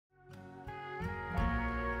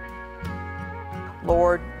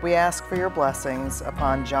Lord, we ask for your blessings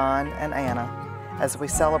upon John and Anna as we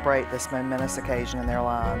celebrate this momentous occasion in their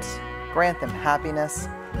lives. Grant them happiness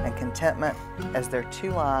and contentment as their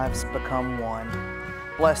two lives become one.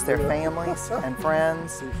 Bless their families and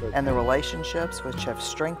friends and the relationships which have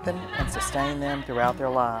strengthened and sustained them throughout their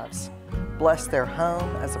lives. Bless their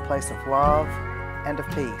home as a place of love and of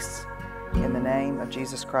peace. In the name of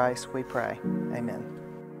Jesus Christ we pray. Amen.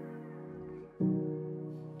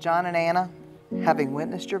 John and Anna, having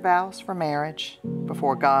witnessed your vows for marriage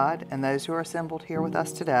before God and those who are assembled here with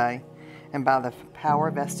us today, and by the power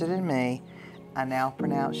vested in me, I now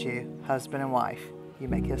pronounce you husband and wife. You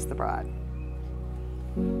may kiss the bride.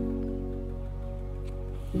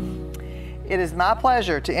 It is my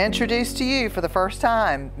pleasure to introduce to you for the first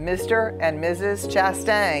time Mr. and Mrs.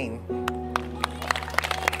 Chastain.